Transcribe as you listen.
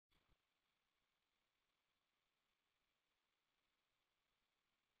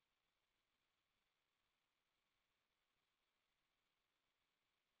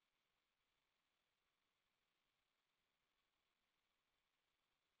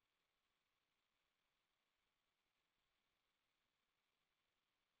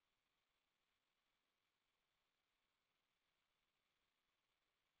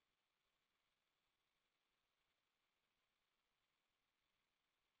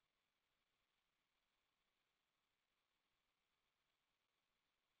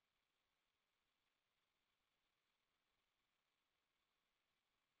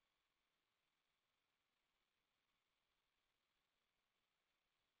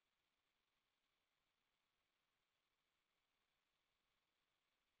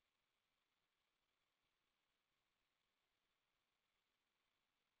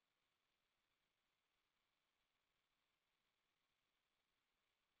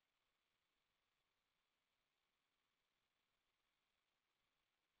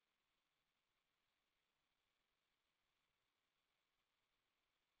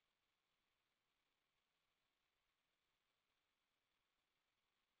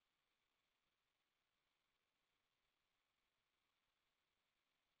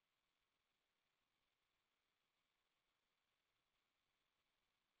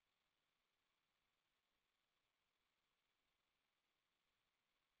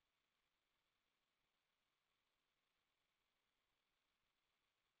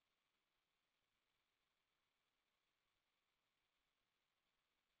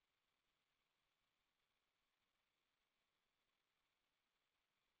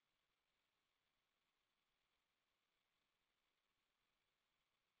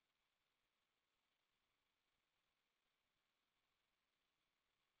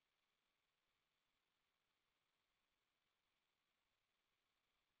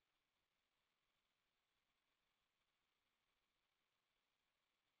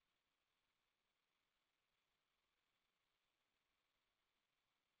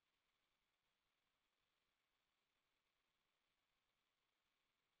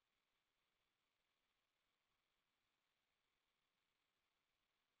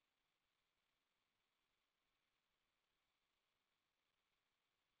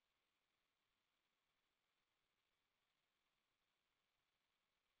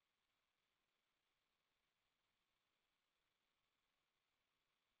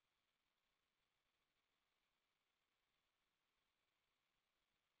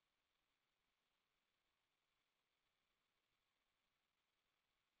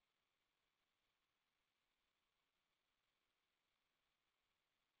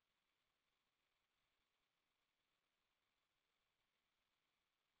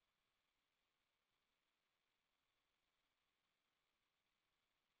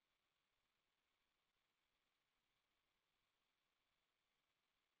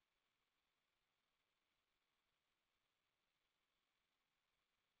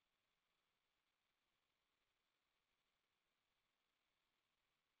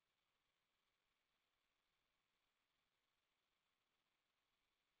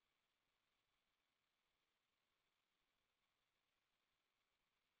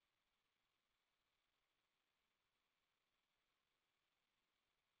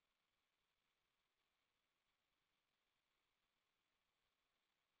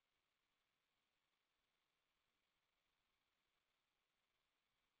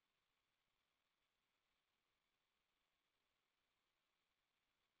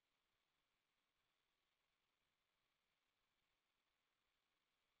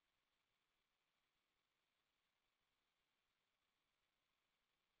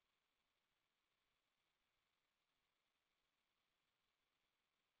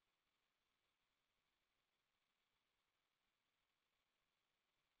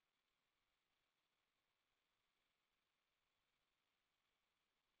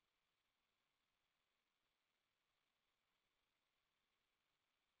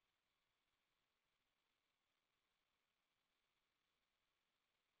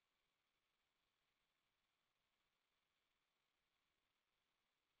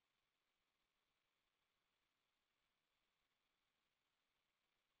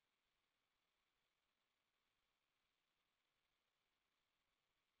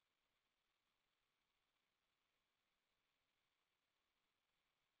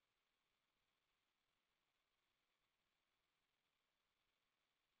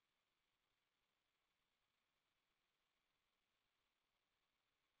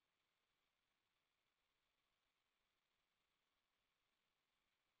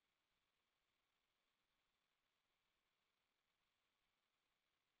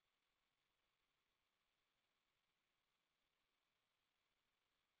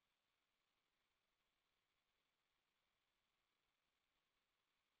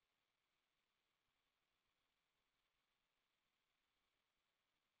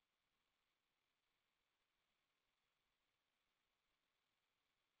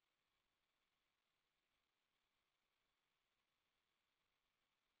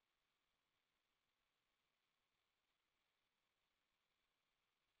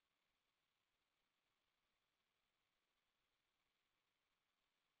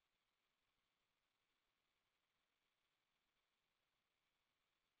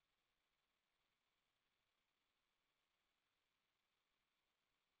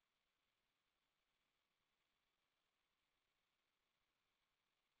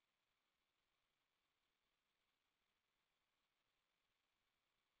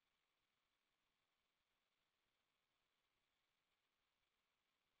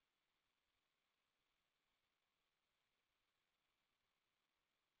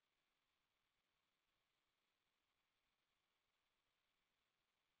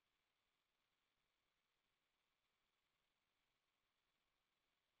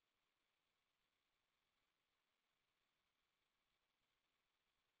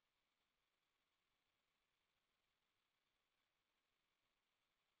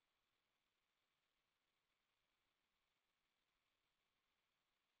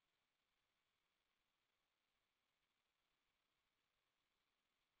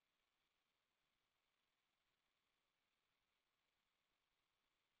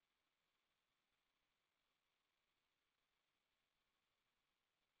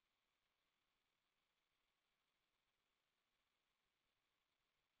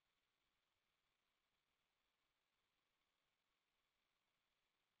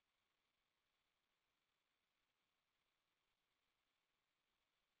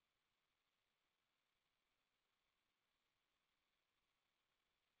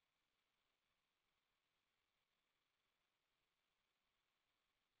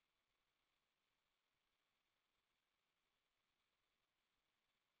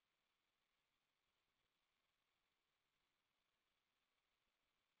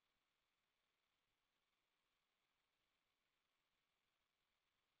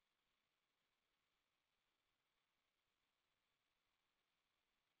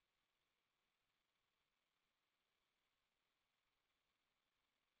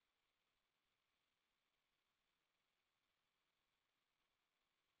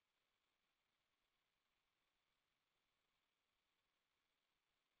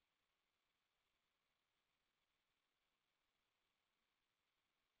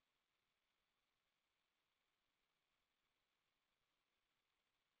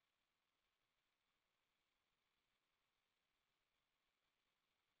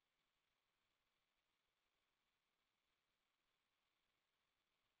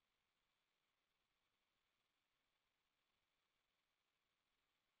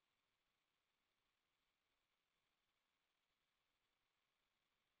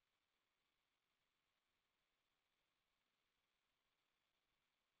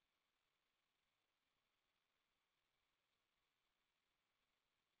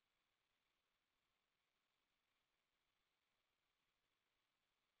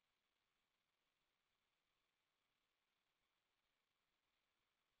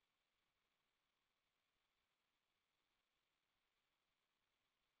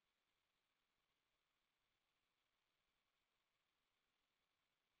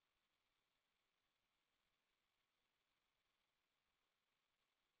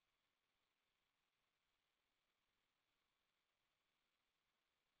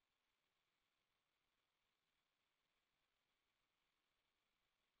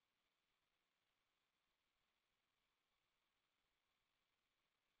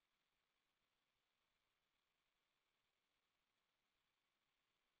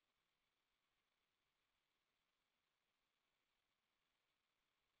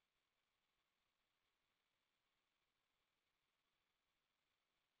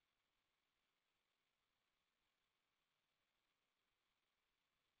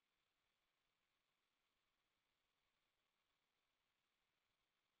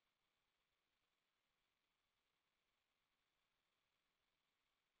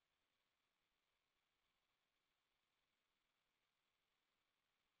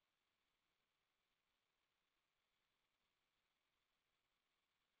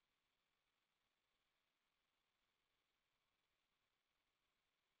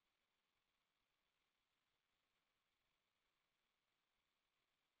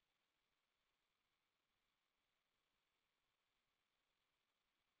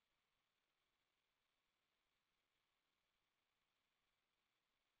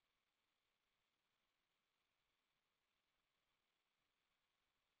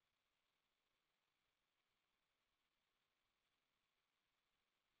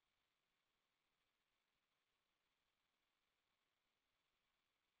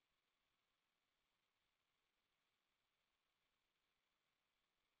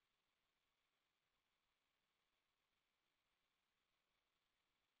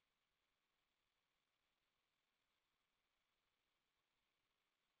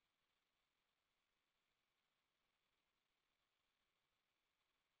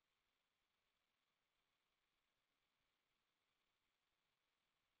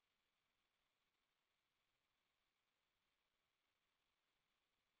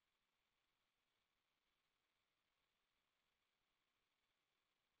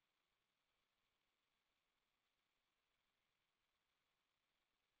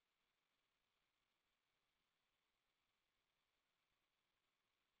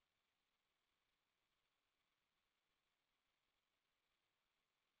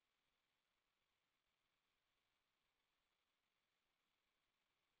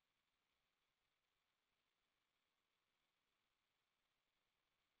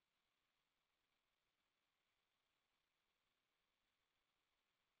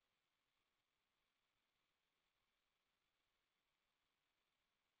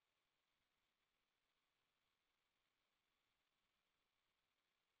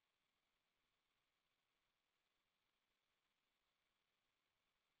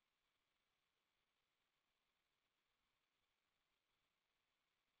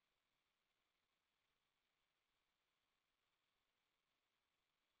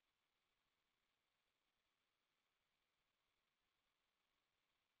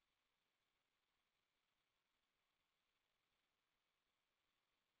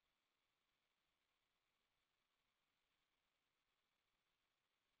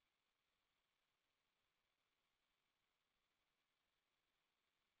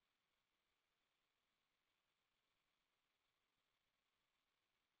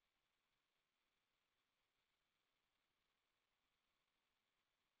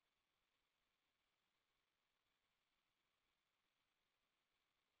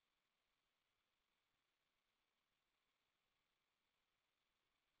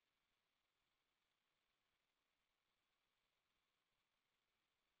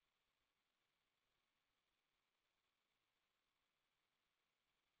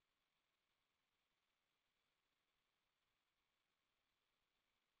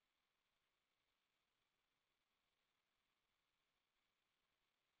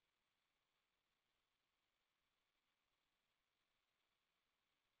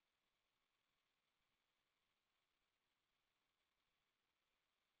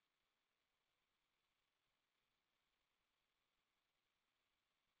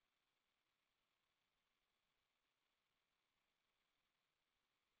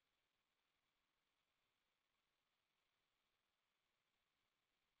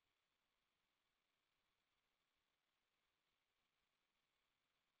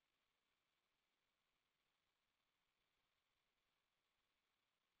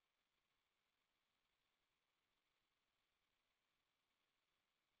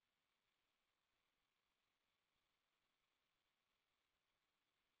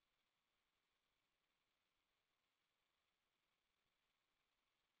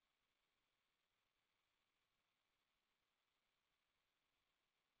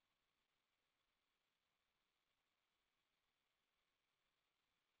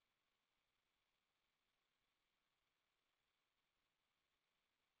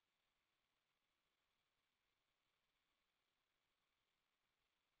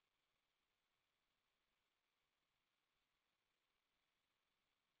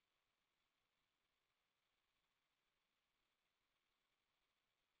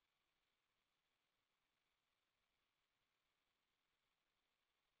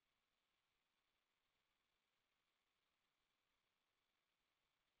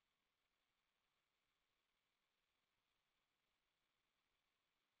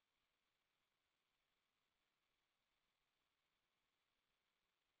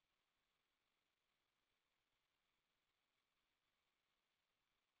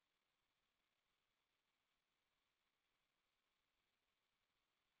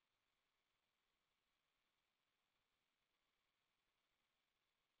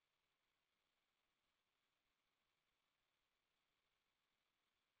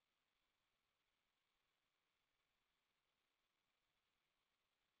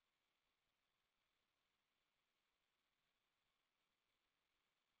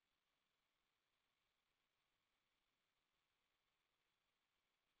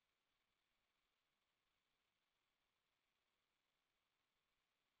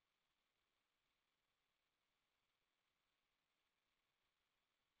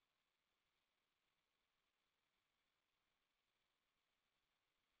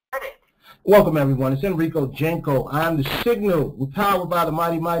Welcome, everyone. It's Enrico Jenko. I'm the Signal. We're powered by the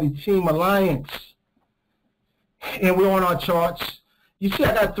mighty Team Alliance. And we're on our charts. You see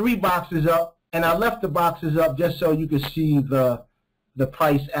I got 3 boxes up, and I left the boxes up just so you can see the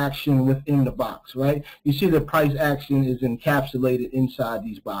price action within the box, right? You see the price action is encapsulated inside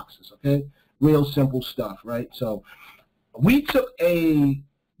these boxes, okay? Real simple stuff, right? So we took a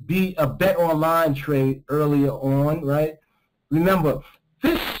bet online trade earlier on, right? Remember,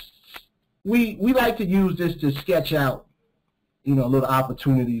 this we like to use this to sketch out, little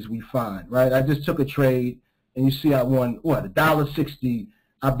opportunities we find, right? I just took a trade, and you see I won, what, $1.60.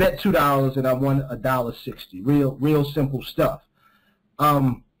 I bet $2, and I won $1.60. Real simple stuff.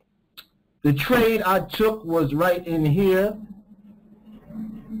 The trade I took was right in here.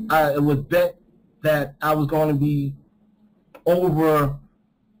 It was bet that I was going to be over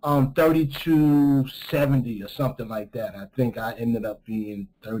 32.70 or something like that. I think I ended up being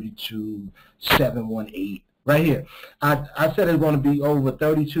 32.718 right here. I said it was going to be over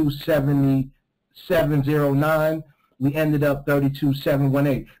 32.709. We ended up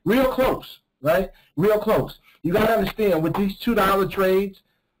 32.718. Real close, right? Real close. You got to understand, with these $2 trades,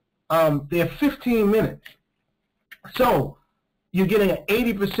 they're 15 minutes. So you're getting an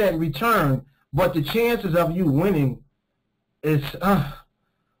 80% return, but the chances of you winning is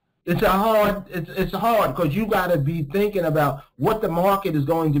it's hard because you got to be thinking about what the market is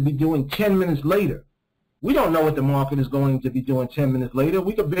going to be doing 10 minutes later. We don't know what the market is going to be doing 10 minutes later.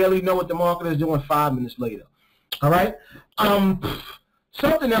 We could barely know what the market is doing 5 minutes later. All right?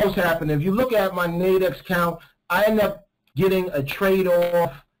 Something else happened. If you look at my Nadex count, I ended up getting a trade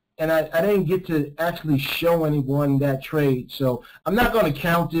off, and I didn't get to actually show anyone that trade. So I'm not going to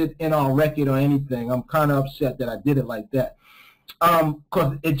count it in our record or anything. I'm kind of upset that I did it like that.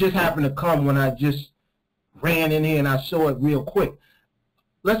 Because it just happened to come when I just ran in here and I saw it real quick.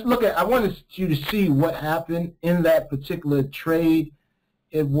 Let's look at, I wanted you to see what happened in that particular trade.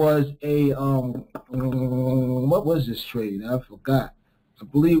 It was a, what was this trade? I forgot. I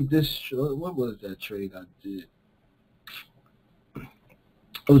believe this, what was that trade I did?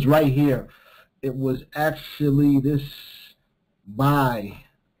 It was right here. It was actually this buy,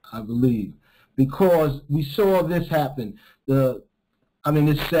 I believe, because we saw this happen.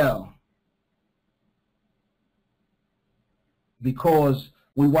 This sell, because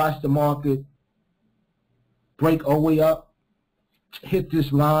we watched the market break all the way up, hit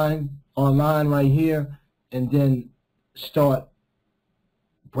this line right here, and then start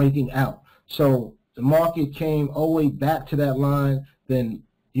breaking out. So the market came all the way back to that line, then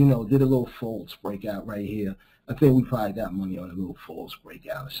did a little false breakout right here. I think we probably got money on a little false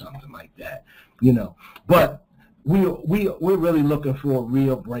breakout or something like that, But we're really looking for a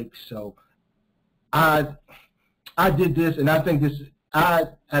real break. So I did this, and I think I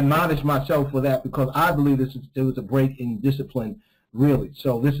admonish myself for that, because I believe it was a break in discipline, really.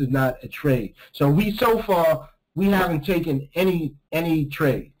 So this is not a trade. So so far we haven't taken any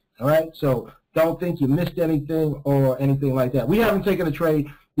trade. All right. So don't think you missed anything or anything like that. We haven't taken a trade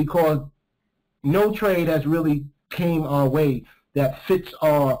because no trade has really came our way that fits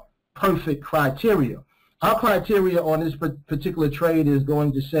our perfect criteria. Our criteria on this particular trade is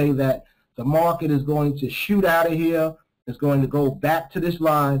going to say that the market is going to shoot out of here, it's going to go back to this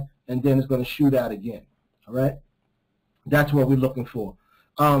line, and then it's going to shoot out again. All right? That's what we're looking for.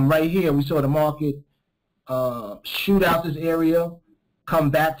 Right here, we saw the market shoot out this area, come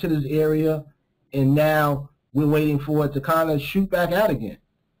back to this area, and now we're waiting for it to kind of shoot back out again,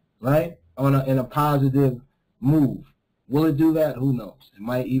 right, in a positive move. Will it do that? Who knows? It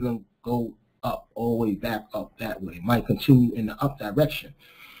might even go up, all the way back up that way. It might continue in the up direction.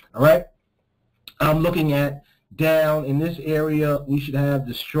 All right? I'm looking at down in this area, we should have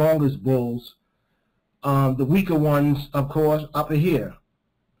the strongest bulls. The weaker ones, of course, up here,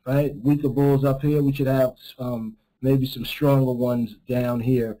 right? Weaker bulls up here. We should have maybe some stronger ones down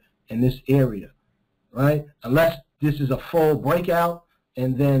here in this area, right? Unless this is a full breakout,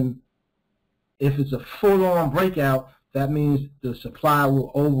 and then if it's a full-on breakout, that means the supply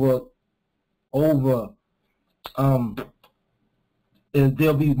will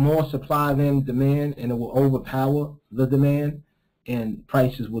there'll be more supply than demand, and it will overpower the demand, and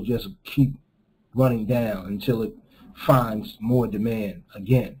prices will just keep running down until it finds more demand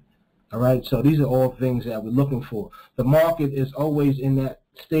again. All right, so these are all things that we're looking for. The market is always in that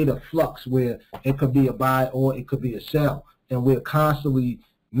state of flux where it could be a buy or it could be a sell, and we're constantly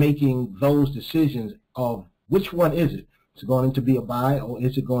making those decisions of which one is it. Is it going to be a buy or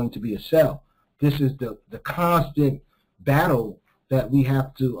is it going to be a sell? This is the constant battle that we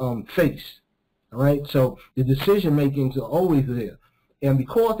have to face. All right, so the decision makings are always there. And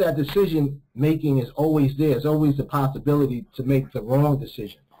because that decision making is always there, there's always the possibility to make the wrong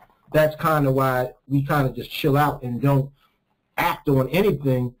decision. That's kind of why we kind of just chill out and don't act on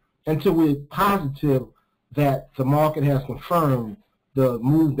anything until we're positive that the market has confirmed the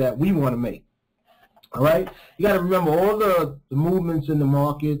move that we want to make. All right? You got to remember all the movements in the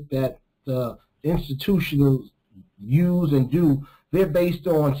market that the institutions use and do, they're based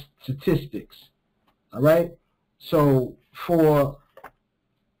on statistics. All right? So for,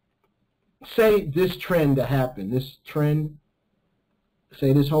 say, this trend to happen, this trend,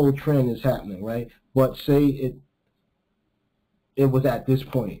 say this whole trend is happening, right? But say it was at this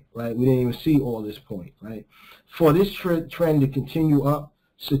point, right? We didn't even see all this point, right? For this trend to continue up,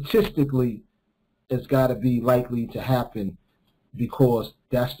 statistically, it's got to be likely to happen because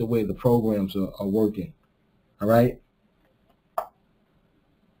that's the way the programs are working, all right?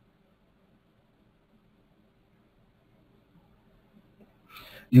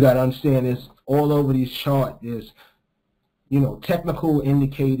 You got to understand this all over these charts. There's, technical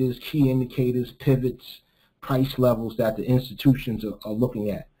indicators, key indicators, pivots, price levels that the institutions are looking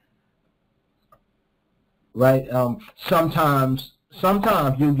at, right? Sometimes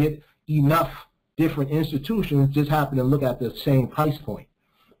you'll get enough different institutions just happen to look at the same price point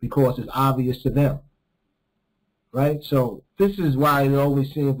because it's obvious to them, right? So this is why it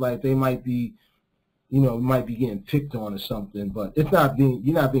always seems like they might be, might be getting picked on or something, but it's not being,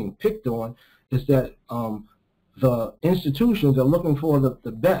 you're not being picked on. It's that the institutions are looking for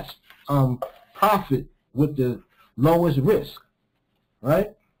the best profit with the lowest risk,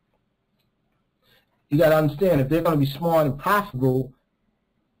 right? You got to understand, if they're going to be smart and profitable,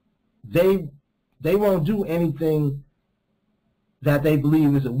 they won't do anything that they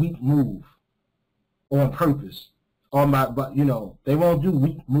believe is a weak move on purpose. They won't do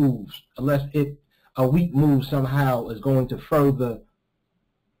weak moves unless a weak move somehow is going to further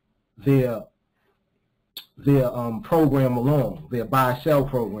their program along, their buy-sell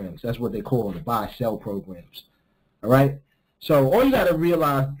programs. That's what they call the buy-sell programs. All right? So all you got to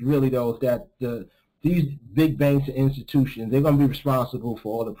realize really, though, is that these big banks and institutions, they're going to be responsible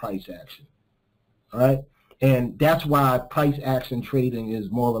for all the price action. All right? And that's why price action trading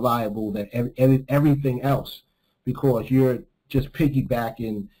is more reliable than everything else, because you're just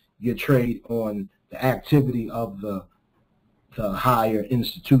piggybacking your trade on the activity of the higher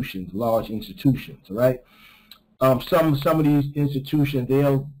institutions, large institutions, all right? Some of these institutions,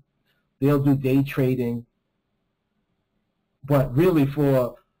 they'll do day trading, but really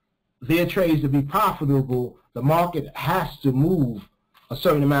for their trades to be profitable, the market has to move a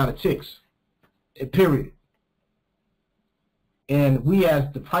certain amount of ticks, period. And we,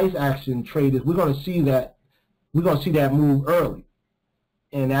 as the price action traders, we're going to see that move early,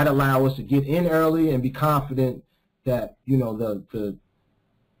 and that allows us to get in early and be confident that the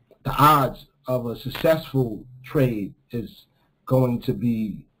odds of a successful trade is going to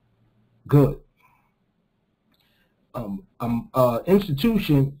be good.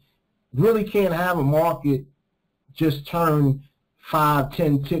 Institution really can't have a market just turn 5,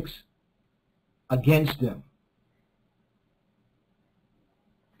 10 ticks against them,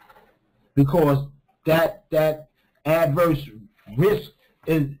 because that adverse risk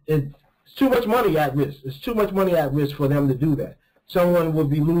is too much money at risk. It's too much money at risk for them to do that. Someone would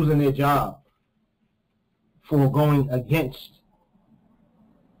be losing their job for going against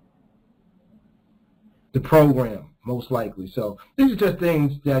the program, most likely. So these are just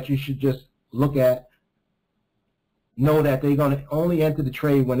things that you should just look at. Know that they're going to only enter the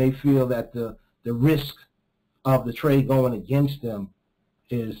trade when they feel that the risk of the trade going against them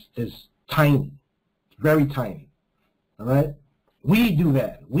is tiny, very tiny. All right? We do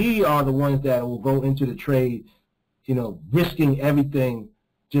that. We are the ones that will go into the trade, risking everything,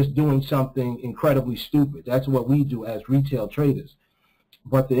 just doing something incredibly stupid. That's what we do as retail traders.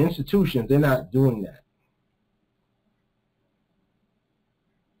 But the institutions, they're not doing that.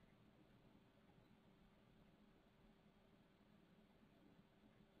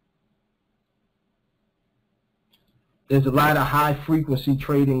 There's a lot of high-frequency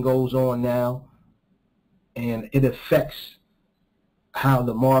trading goes on now, and it affects how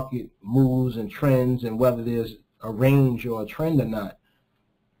the market moves and trends and whether there's a range or a trend or not.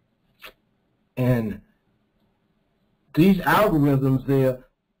 And these algorithms,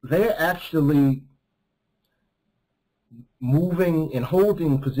 they're actually moving and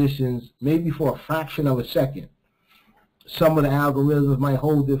holding positions maybe for a fraction of a second. Some of the algorithms might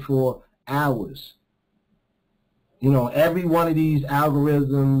hold it for hours. Every one of these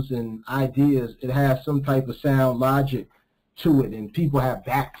algorithms and ideas, it has some type of sound logic to it, and people have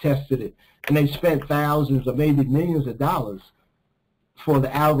back tested it, and they spent thousands or maybe millions of dollars for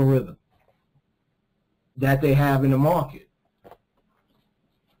the algorithm that they have in the market.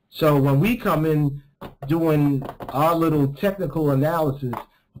 So when we come in doing our little technical analysis,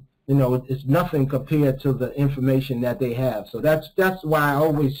 you know, it's nothing compared to the information that they have. So that's why I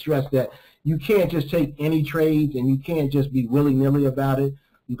always stress that you can't just take any trades and you can't just be willy-nilly about it.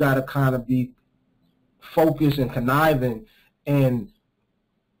 You got to kind of be focused and conniving and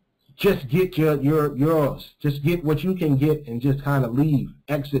just get yours. Just get what you can get and just kind of leave,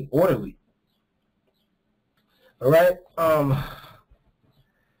 exit orderly. All right.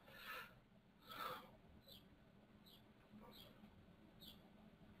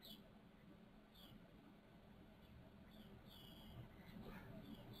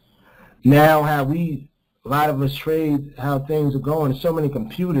 Now, a lot of us trade how things are going. So many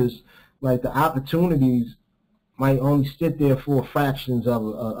computers, like the opportunities might only sit there for fractions of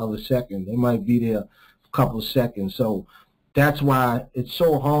a second. They might be there a couple of seconds. So that's why it's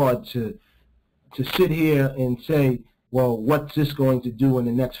so hard to sit here and say, well, what's this going to do in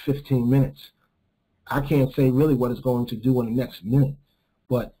the next 15 minutes? I can't say really what it's going to do in the next minute,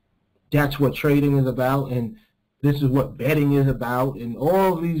 but that's what trading is about, and this is what betting is about, and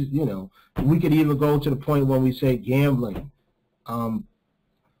all of these, you know, we could even go to the point when we say gambling.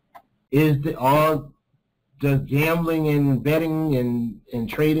 Does gambling and betting and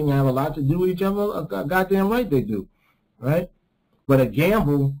trading have a lot to do with each other? Goddamn right they do, right? But a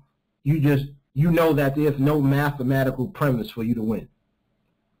gamble, you know that there's no mathematical premise for you to win.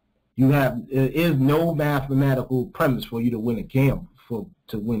 There is no mathematical premise for you to win a gamble,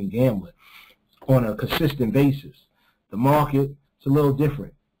 to win gambling on a consistent basis. The market, it's a little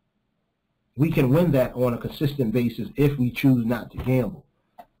different. We can win that on a consistent basis if we choose not to gamble,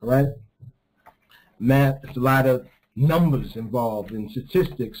 all right? Math, there's a lot of numbers involved in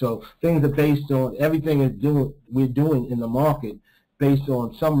statistics, so things are based on, everything we're doing in the market based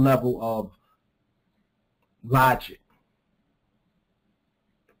on some level of logic,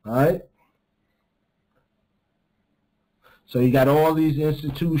 all right? So you got all these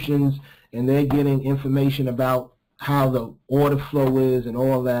institutions, and they're getting information about how the order flow is and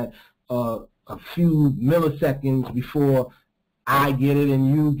all that a few milliseconds before I get it and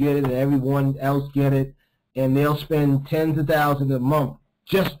you get it and everyone else get it, and they'll spend tens of thousands a month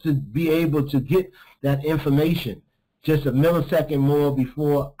just to be able to get that information just a millisecond more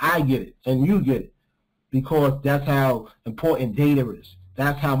before I get it and you get it, because that's how important data is.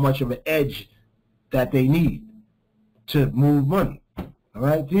 That's how much of an edge that they need to move money. All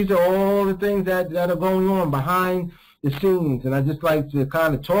right, these are all the things that are going on behind the scenes, and I just like to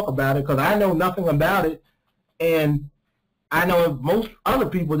kind of talk about it because I know nothing about it, and I know most other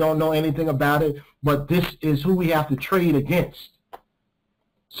people don't know anything about it, but this is who we have to trade against.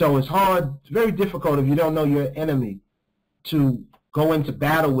 So it's hard, it's very difficult if you don't know your enemy to go into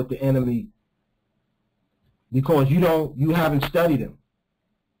battle with the enemy, because you haven't studied him.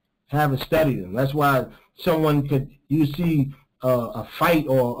 That's why you see a fight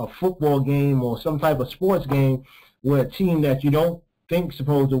or a football game or some type of sports game where a team that you don't think is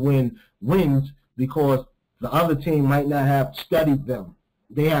supposed to win wins, because the other team might not have studied them.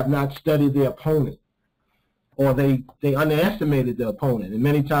 They have not studied their opponent, or they underestimated the opponent. And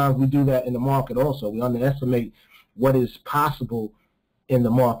many times we do that in the market also. We underestimate what is possible in the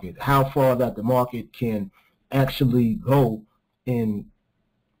market, how far that the market can actually go in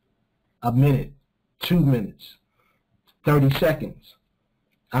a minute, 2 minutes, 30 seconds.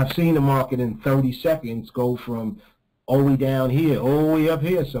 I've seen the market in 30 seconds go from all the way down here, all the way up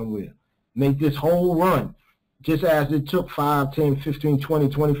here somewhere. Make this whole run, just as it took 5, 10, 15, 20,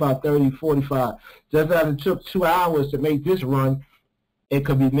 25, 30, 45. Just as it took 2 hours to make this run, it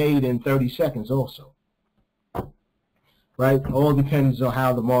could be made in 30 seconds also. Right? All depends on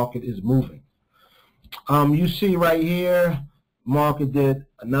how the market is moving. You see right here, market did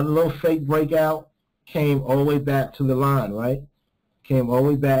another little fake breakout, came all the way back to the line, right? Came all the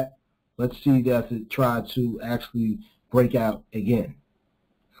way back. Let's see that it tried to actually break out again.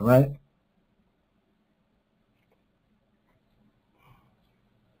 All right?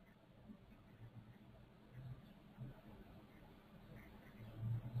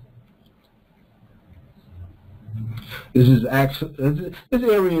 This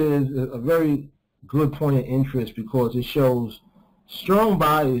area is a very good point of interest because it shows strong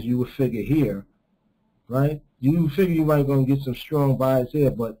buyers. You would figure here, right? You figure you might going to get some strong buyers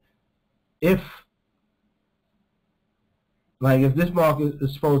here, but if this market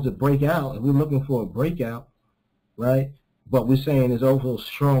is supposed to break out, and we're looking for a breakout, right? But we're saying there's also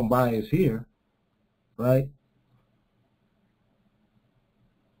strong buyers here, right?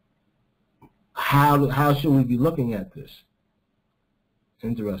 How should we be looking at this?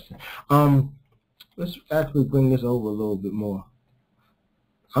 Interesting. Let's actually bring this over a little bit more.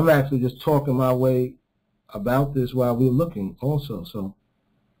 I'm actually just talking my way about this while we're looking also. So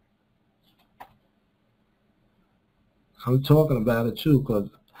I'm talking about it too, because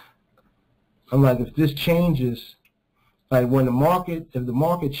I'm like, if this changes, like when the market, if the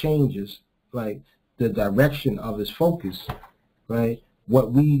market changes, like the direction of its focus, right?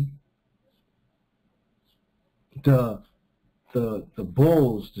 What we, the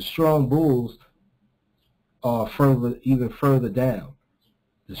bulls, the strong bulls are further, even further down.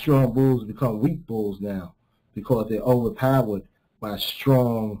 The strong bulls become weak bulls now because they're overpowered by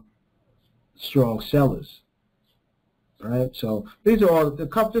strong sellers, right? So these are all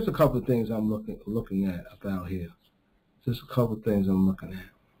just a couple of things I'm looking at about here. Just a couple of things I'm looking at.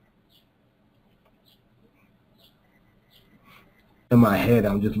 In my head,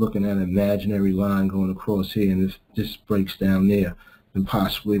 I'm just looking at an imaginary line going across here, and this breaks down there, and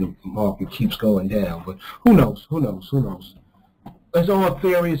possibly the market keeps going down. But who knows? Who knows? Who knows? It's all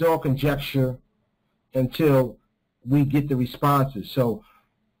theory, it's all conjecture until we get the responses. So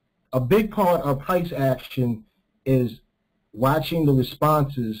a big part of price action is watching the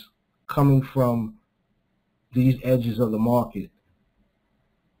responses coming from these edges of the market,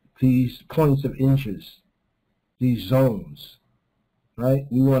 these points of interest, these zones, right?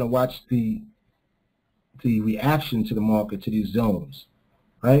 We want to watch the reaction to the market to these zones,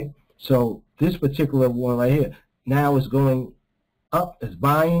 right? So this particular one right here now is going up, it's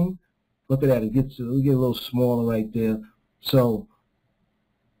buying. Look at that, we get a little smaller right there. So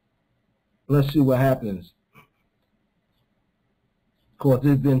let's see what happens. Of course,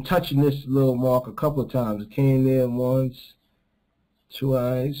 they've been touching this little mark a couple of times. It came there once,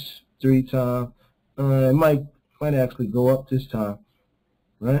 twice, 3 times. It might actually go up this time,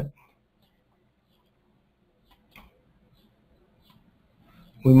 right?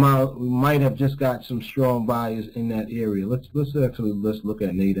 We might have just got some strong buyers in that area. Let's look at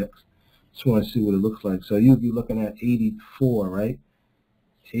Nadex. Just want to see what it looks like. So you'd be looking at 84, right?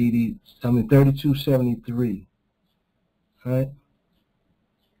 32.73, right?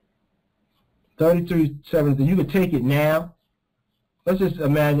 33.73. You could take it now. Let's just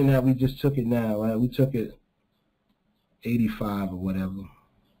imagine that we just took it now, right? We took it 85 or whatever.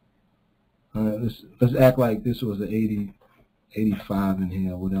 All right, let's act like this was the 85 in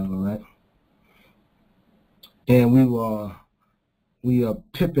here or whatever, right? And we are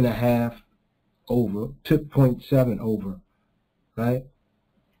pip and a half over, pip 0.7 over, right?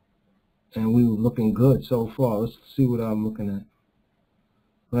 And we were looking good so far. Let's see what I'm looking at,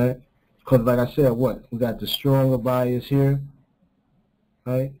 right? Because like I said, we got the stronger buyers here,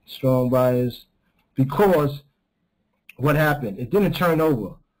 right? Strong buyers, because what happened? It didn't turn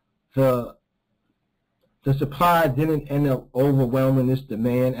over. The supply didn't end up overwhelming this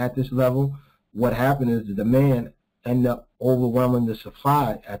demand at this level. What happened is the demand ended up overwhelming the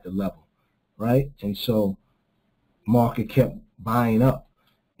supply at the level, right? And so market kept buying up.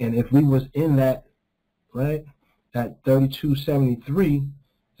 And if we was in that, right, at 32.73,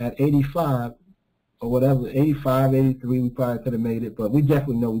 at 85, or whatever, 85, 83, we probably could have made it, but we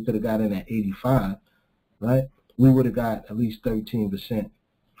definitely know we could have got in at 85, right? We would have got at least 13%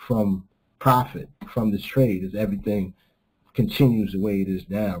 from profit from this trade as everything continues the way it is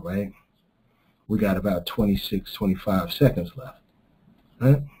now, right? We got about 26, 25 seconds left,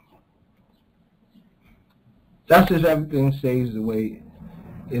 right? That's if everything stays the way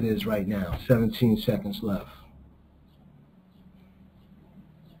it is right now, 17 seconds left.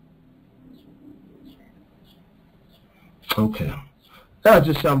 Okay, that's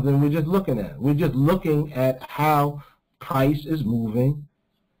just something we're just looking at. We're just looking at how price is moving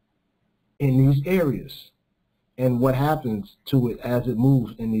in these areas and what happens to it as it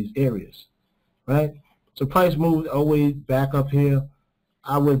moves in these areas, right? So price moves always back up here.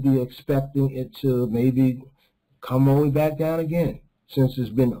 I would be expecting it to maybe come all the way back down again since it's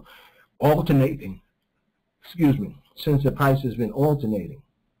been alternating. Excuse me, since the price has been alternating.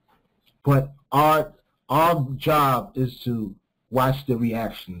 But our job is to watch the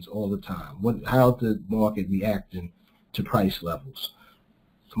reactions all the time. How's the market reacting to price levels?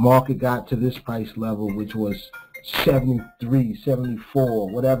 The market got to this price level, which was 73, 74,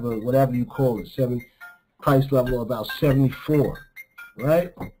 whatever you call it, price level about 74,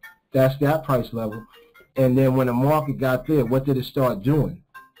 right? That's that price level. And then when the market got there, what did it start doing?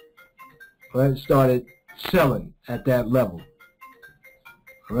 Right? It started selling at that level.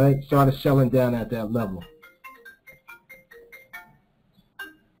 Right? Started selling down at that level.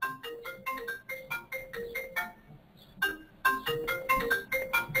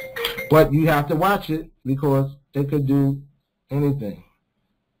 But you have to watch it because it could do anything.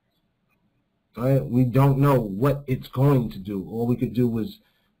 right? We don't know what it's going to do. All we could do was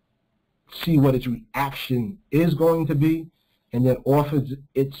see what its reaction is going to be, and then off of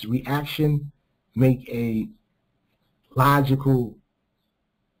its reaction, make a logical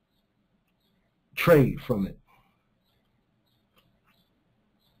trade from it.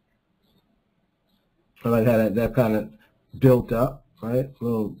 I like how that kind of built up, right? A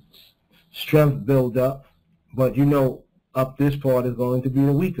little strength build up, but you know up this part is going to be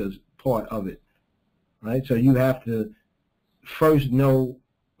the weakest part of it, right? So you have to first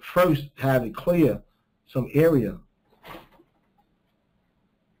have it clear some area.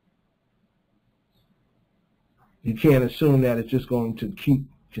 You can't assume that it's just going to keep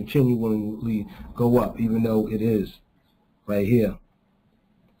continually go up, even though it is right here.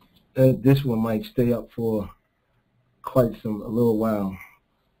 This one might stay up for a little while,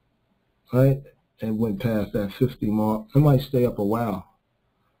 right? And went past that 50 mark. It might stay up a while.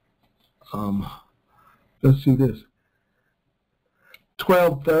 Let's see this.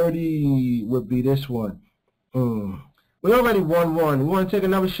 1230 would be this one. We already won one. You want to take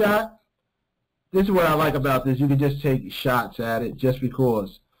another shot? This is what I like about this. You can just take shots at it just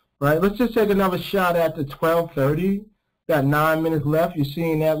because, right? Let's just take another shot at the 1230. Got 9 minutes left. You're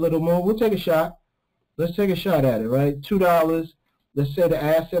seeing that little move. We'll take a shot. Let's take a shot at it, right? $2. Let's say the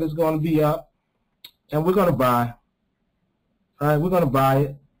asset is going to be up, and we're going to buy. All right, we're going to buy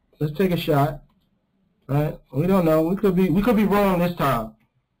it. Let's take a shot. All right? We don't know. We could be wrong this time,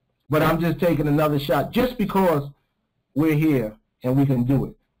 but I'm just taking another shot just because we're here and we can do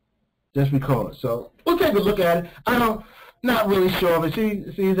it. Just because. So we'll take a look at it. Not really sure, but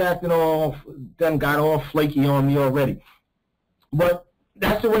she's acting all, then got all flaky on me already. But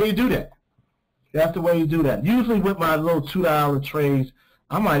that's the way you do that. That's the way you do that. Usually with my little $2 trades,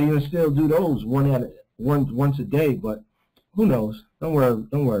 I might even still do those once a day, but who knows? Don't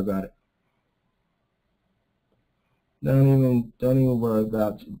worry about it. Don't even worry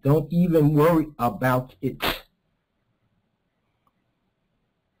about it. Don't even worry about it.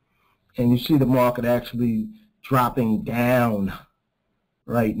 And you see the market actually dropping down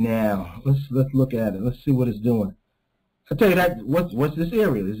right now. Let's look at it. Let's see what it's doing. I'll tell you that. What's this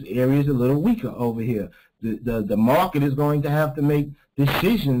area? This area is a little weaker over here. The market is going to have to make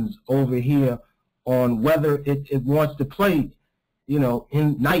decisions over here on whether it wants to play, you know,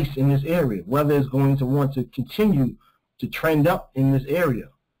 nice in this area. Whether it's going to want to continue to trend up in this area,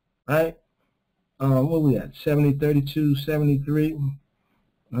 right? What we at? 70, 32, 73.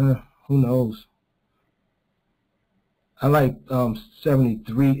 Who knows? I like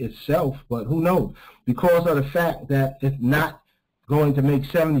 73 itself, but who knows? Because of the fact that it's not going to make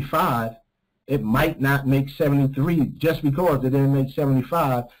 75, it might not make 73 just because it didn't make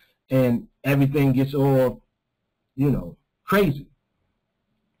 75, and everything gets all, you know, crazy.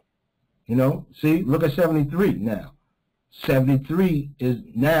 You know, see, look at 73 now. 73 is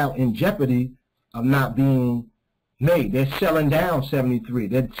now in jeopardy of not being made. They're selling down 73.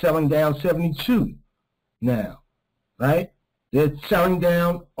 They're selling down 72 now, right? They're selling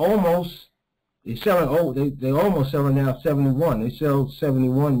down almost. They're almost selling down 71. They sell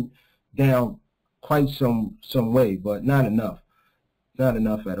 71 down quite some way, but not enough. Not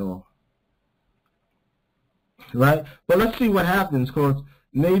enough at all, right? But let's see what happens, because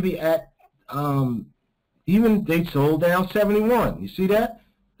maybe at even they sold down 71. You see that?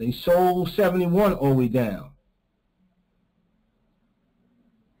 They sold 71 all the way down.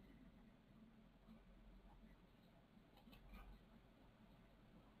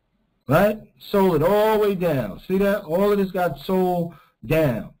 Right? Sold it all the way down. See that? All of this got sold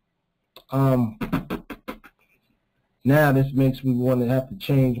down. Now this makes me want to have to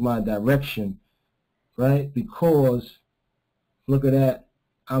change my direction, right? Because look at that.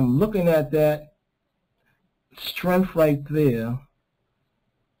 I'm looking at that strength right there.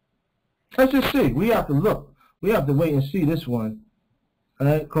 Let's just see. We have to look. We have to wait and see this one,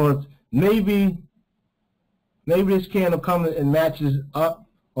 right? Because maybe this candle comes and matches up,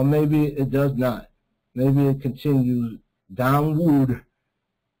 or maybe it does not. Maybe it continues downward.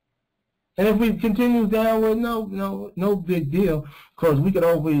 And if we continue downward, no big deal, because we could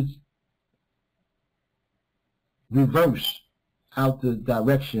always reverse out the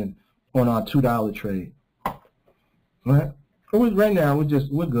direction on our $2 trade. Right? Right now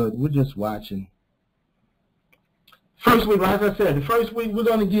we're good. We're just watching. First week, like I said, the first week we're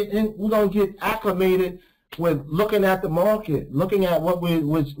gonna get acclimated with looking at the market, looking at what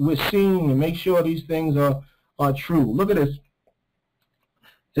we're seeing, and make sure these things are true. Look at this.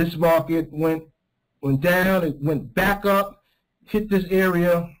 This market went down, it went back up, hit this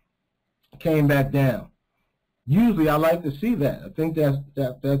area, came back down. Usually I like to see that. I think that's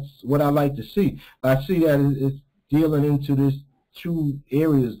what I like to see. I see that it's dealing into this two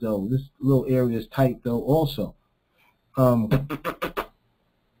areas though. This little area is tight though also.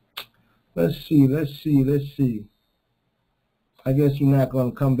 Let's see. I guess you're not going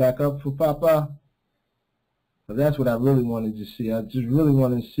to come back up for Papa. But that's what I really wanted to see. I just really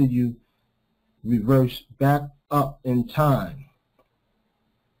wanted to see you reverse back up in time.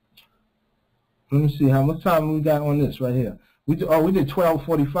 Let me see how much time we got on this right here. We did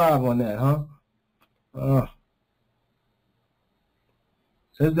 12:45 on that, huh?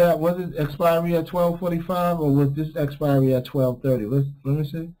 Was it expiry at 12:45 or was this expiry at 12:30? Let me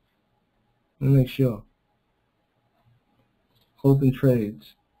see. Let me make sure. Open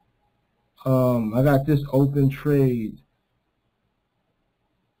trades. I got this open trade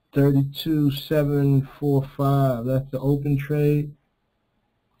 32,745. That's the open trade.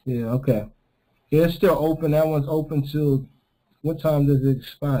 Yeah, okay. Yeah, it's still open. That one's open till what time does it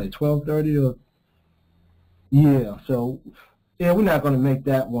expire? 12:30 or yeah. So yeah, we're not going to make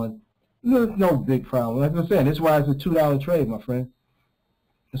that one. No big problem. Like I said, that's why it's a $2 trade, my friend.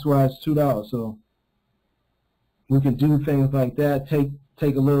 That's why it's $2. So we can do things like that. Take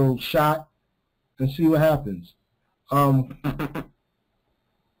a little shot and see what happens. Let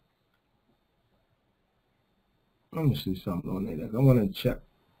me see something on there. I want to check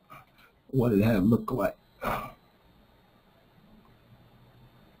what it had looked like.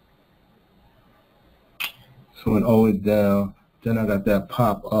 So it always down. Then I got that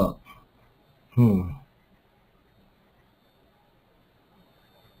pop up.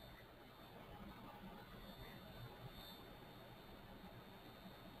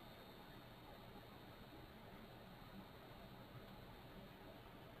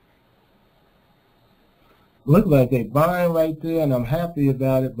 Look like they buying right there, and I'm happy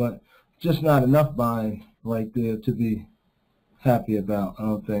about it, but just not enough buying right there to be happy about, I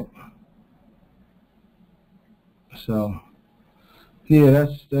don't think. So, yeah,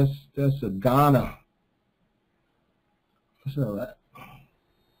 that's a Ghana. What's all that?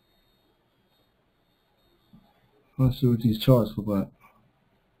 Let's see what these charts look like.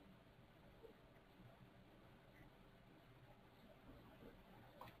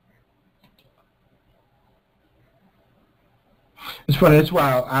 It's funny. That's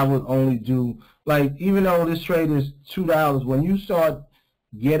why I would only do, like, even though this trade is $2, when you start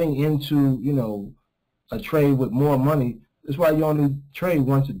getting into, you know, a trade with more money, that's why you only trade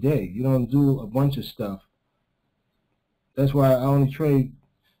once a day. You don't do a bunch of stuff. That's why I only trade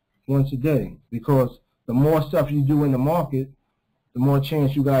once a day, because the more stuff you do in the market, the more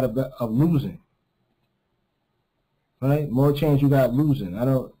chance you got of losing. Right? More chance you got losing. I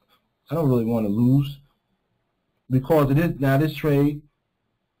don't really want to lose. Because it is now this trade,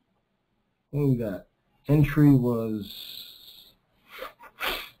 what we got? Entry was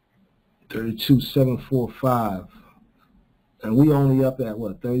 32,745, and we only up at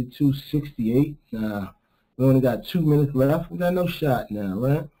what, 32.68? Nah, we only got 2 minutes left. We got no shot now,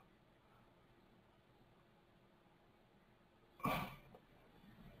 right?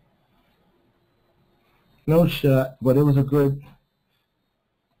 No shot, but it was a good.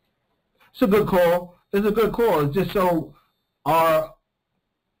 It's a good call. It's a good call. It's just so you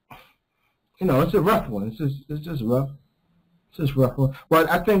know, it's a rough one. It's just rough. It's just rough one. But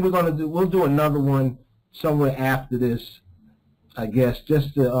I think we'll do another one somewhere after this, I guess,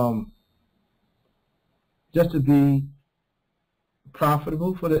 just to be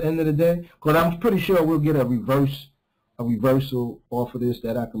profitable for the end of the day. Because I'm pretty sure we'll get a reversal off of this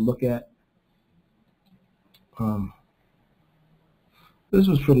that I can look at. This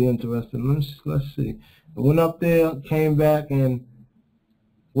was pretty interesting. Let's see. It went up there, came back, and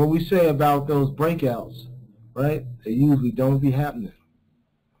what we say about those breakouts, right? They usually don't be happening,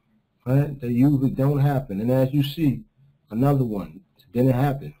 right? They usually don't happen. And as you see, another one didn't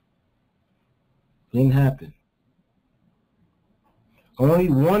happen. Didn't happen. Only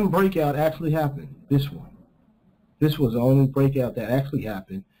one breakout actually happened. This one. This was the only breakout that actually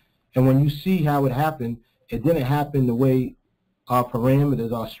happened. And when you see how it happened, it didn't happen the way our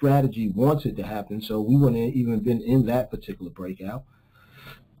parameters, our strategy wants it to happen, so we wouldn't have even been in that particular breakout.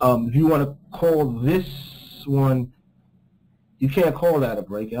 If you want to call this one, you can't call that a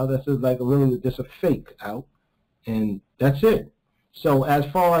breakout. That's just a fake out, and that's it. So as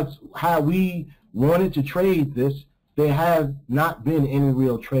far as how we wanted to trade this, there have not been any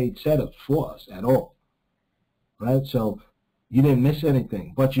real trade setups for us at all, right? So you didn't miss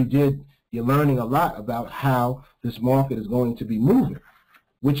anything, but you're learning a lot about how this market is going to be moving,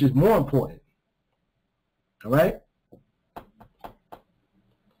 which is more important. All right?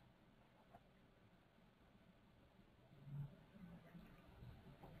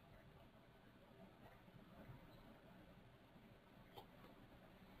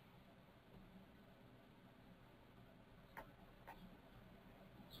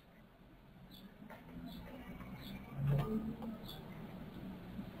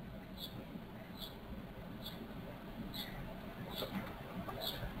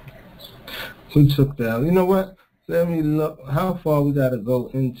 We took that. You know what? Let me look how far we got to go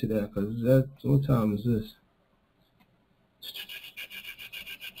into that, because what time is this?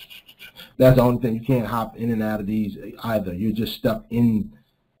 That's the only thing. You can't hop in and out of these either. You're just stuck in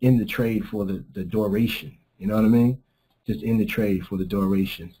the trade for the duration. You know what I mean? Just in the trade for the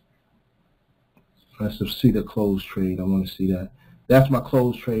duration. Let's see the closed trade. I want to see that. That's my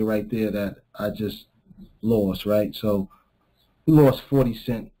closed trade right there that I just lost, right? So we lost 40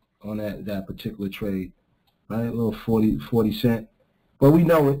 cents on that particular trade, right? A little 40 cents. But we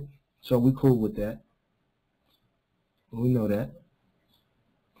know it, so we're cool with that. We know that.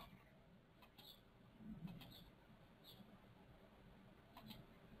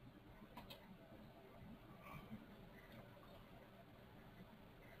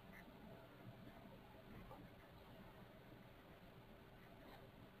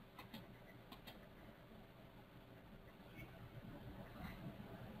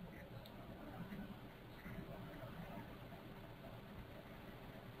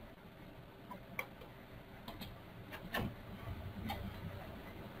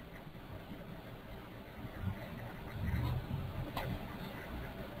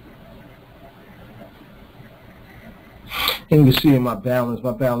 And you can see in my balance,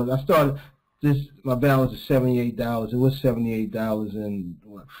 I started this, my balance is $78. It was $78 and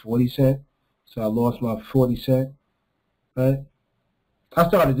what, 40 cents? So I lost my 40 cents, right? I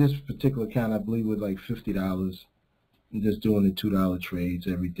started this particular account, I believe, with like $50 and just doing the $2 trades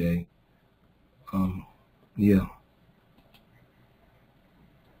every day. Yeah.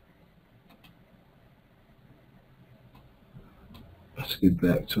 Let's get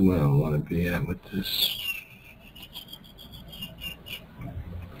back to where I want to be at with this.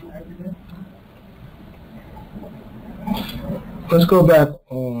 Let's go back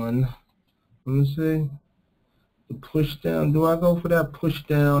on, let me see, the push down. Do I go for that push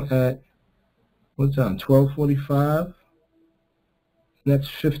down at, what time, 12:45? Next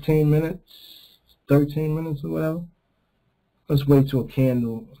 15 minutes, 13 minutes or whatever? Let's wait till a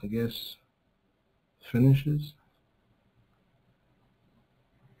candle, I guess, finishes.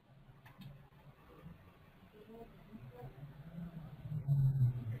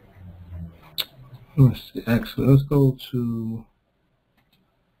 Let's see, actually, let's go to,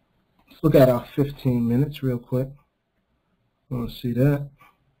 let's look at our 15 minutes real quick. I want to see that.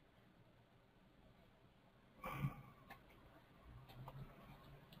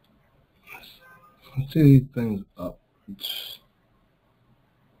 Let's see these things up.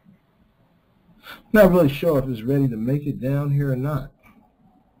 Not really sure if it's ready to make it down here or not.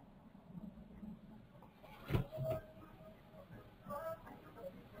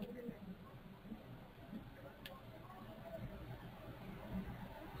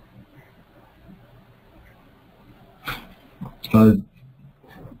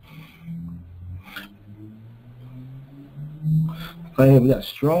 We got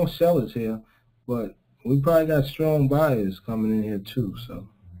strong sellers here, but we probably got strong buyers coming in here too. So,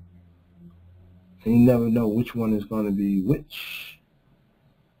 and you never know which one is going to be which.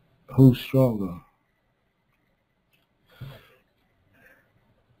 Who's stronger?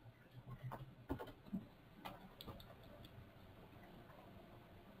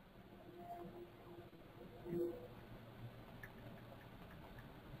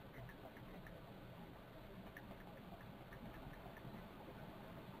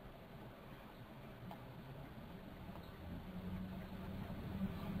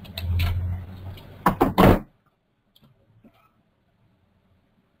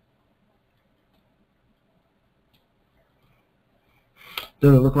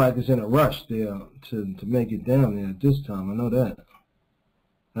 Doesn't look like it's in a rush there to make it down there at this time. I know that.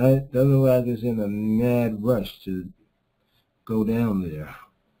 Right? Doesn't look like it's in a mad rush to go down there.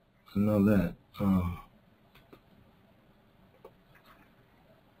 I know that.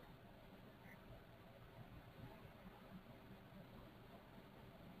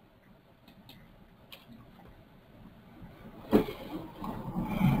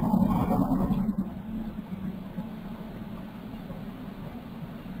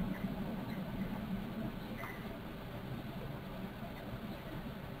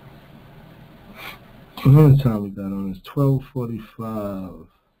 How much time we got on this? 12:45.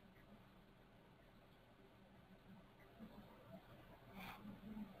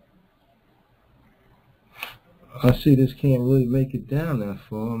 I see this can't really make it down that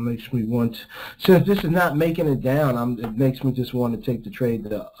far. It makes me want, since this is not making it down, it makes me just want to take the trade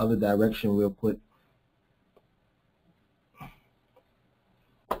the other direction real quick.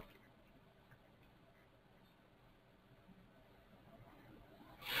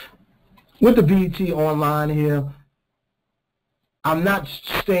 With the BET online here, I'm not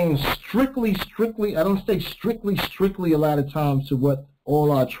staying strictly, I don't stay strictly a lot of times to what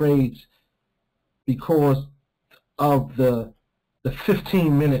all our trades, because of the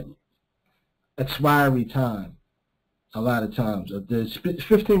 15-minute expiry time. A lot of times, the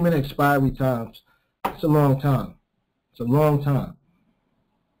 15-minute expiry times, it's a long time. It's a long time.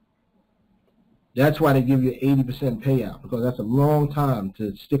 That's why they give you 80% payout, because that's a long time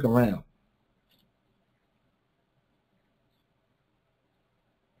to stick around.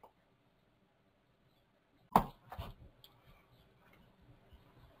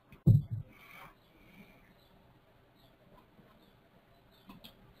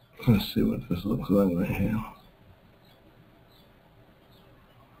 Let's see what this looks like right here.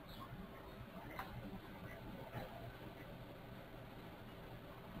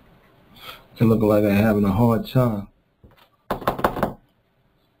 It looks like I'm having a hard time.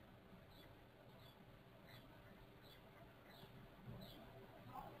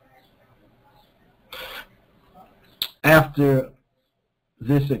 After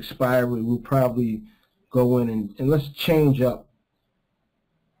this expiry, we'll probably go in and let's change up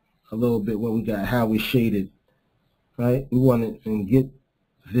a little bit what we got, how we shaded, right? We want to get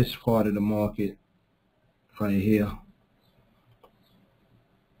this part of the market right here.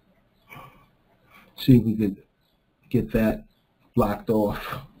 See if we could get that blocked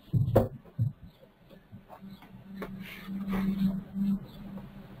off.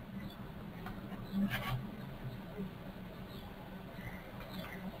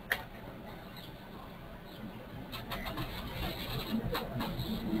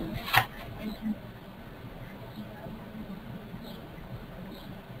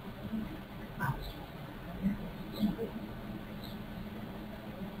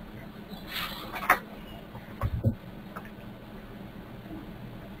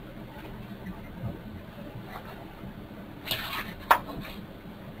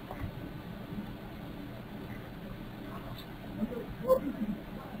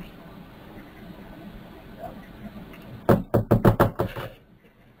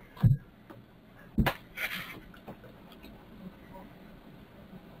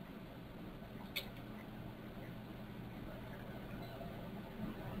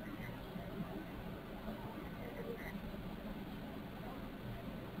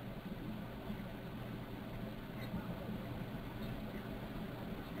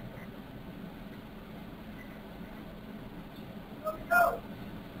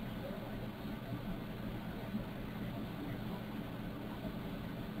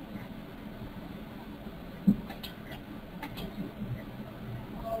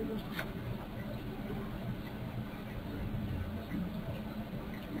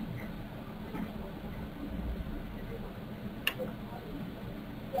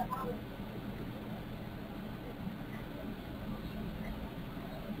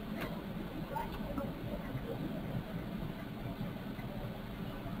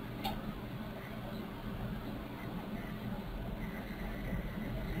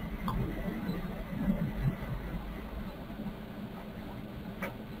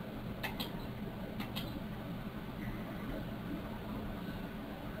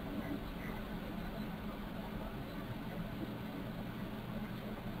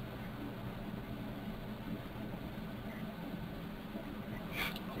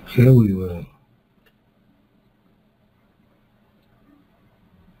 Here we were.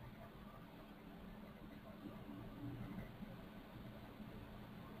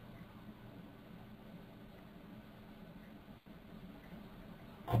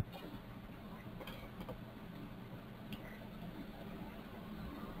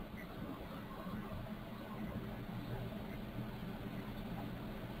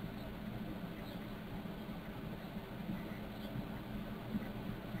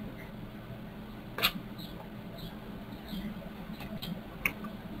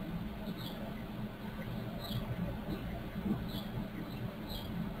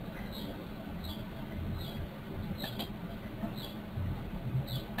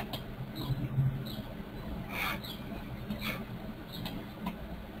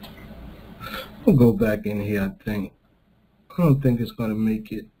 We'll go back in here, I think. I don't think it's going to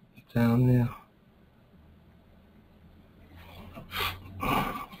make it down there.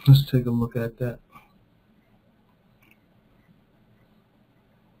 Let's take a look at that.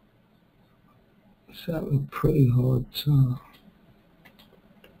 It's having a pretty hard time.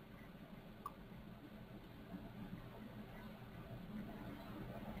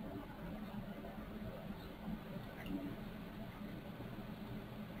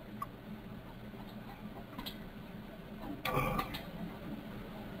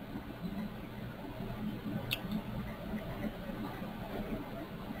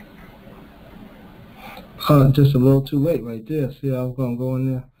 Just a little too late right there. See how I'm going to go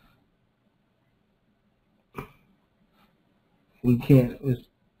in there? We can't.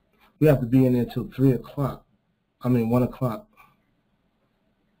 We have to be in there till 3 o'clock. I mean 1 o'clock.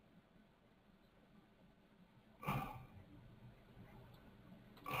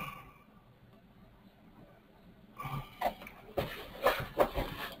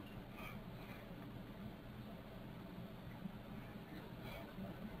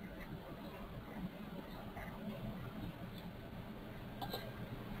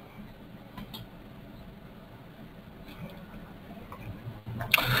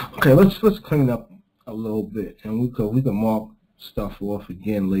 Okay, let's clean up a little bit, and we can mark stuff off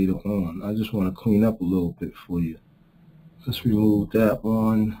again later on. I just want to clean up a little bit for you. Let's remove that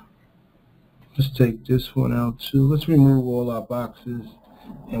one. Let's take this one out too. Let's remove all our boxes,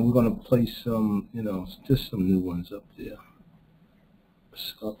 and we're going to place some, just some new ones up there.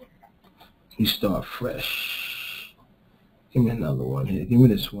 So we start fresh. Give me another one here. Give me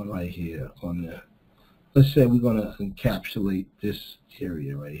this one right here on there. Let's say we're going to encapsulate this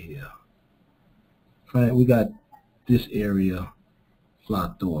area right here. All right, we got this area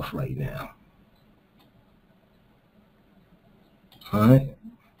locked off right now. All right,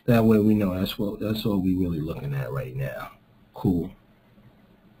 that way we know that's all we're really looking at right now. Cool.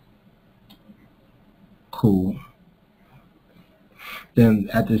 Cool. Then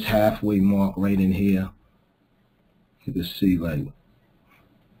at this halfway mark right in here, you can see like,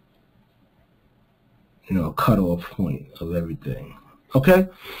 a cutoff point of everything. Okay,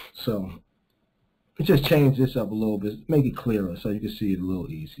 so we just change this up a little bit, make it clearer so you can see it a little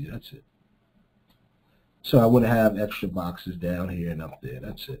easier. That's it. So I wouldn't have extra boxes down here and up there.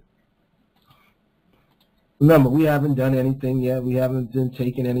 That's it. Remember, we haven't done anything yet. We haven't been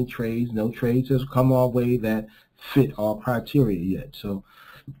taking any trades. No trades has come our way that fit our criteria yet. So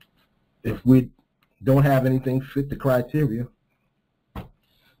if we don't have anything fit the criteria,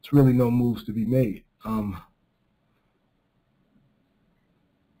 it's really no moves to be made.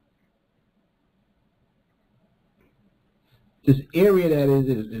 This area that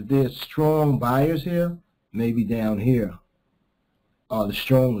is, if there's strong buyers here, maybe down here are the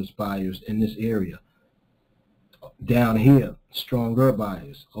strongest buyers in this area. Down here, stronger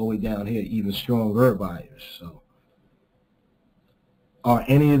buyers. All the way down here, even stronger buyers. So, are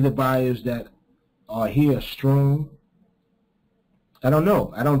any of the buyers that are here strong? I don't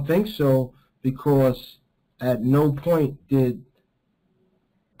know. I don't think so, because at no point did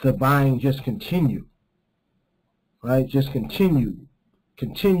the just continue. Right? Just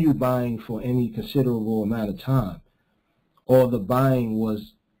continue buying for any considerable amount of time. Or the buying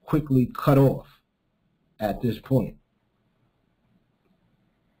was quickly cut off at this point.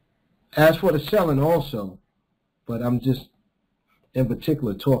 As for the selling also, but I'm just in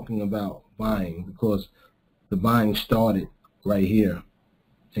particular talking about buying because the buying started right here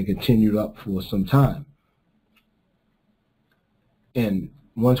and continued up for some time. And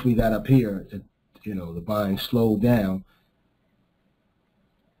once we got up here, the buying slowed down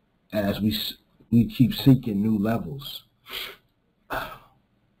as we keep seeking new levels. All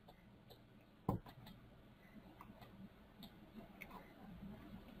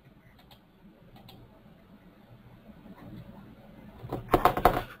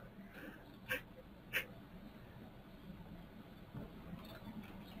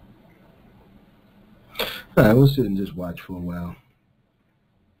right, we'll sit and just watch for a while.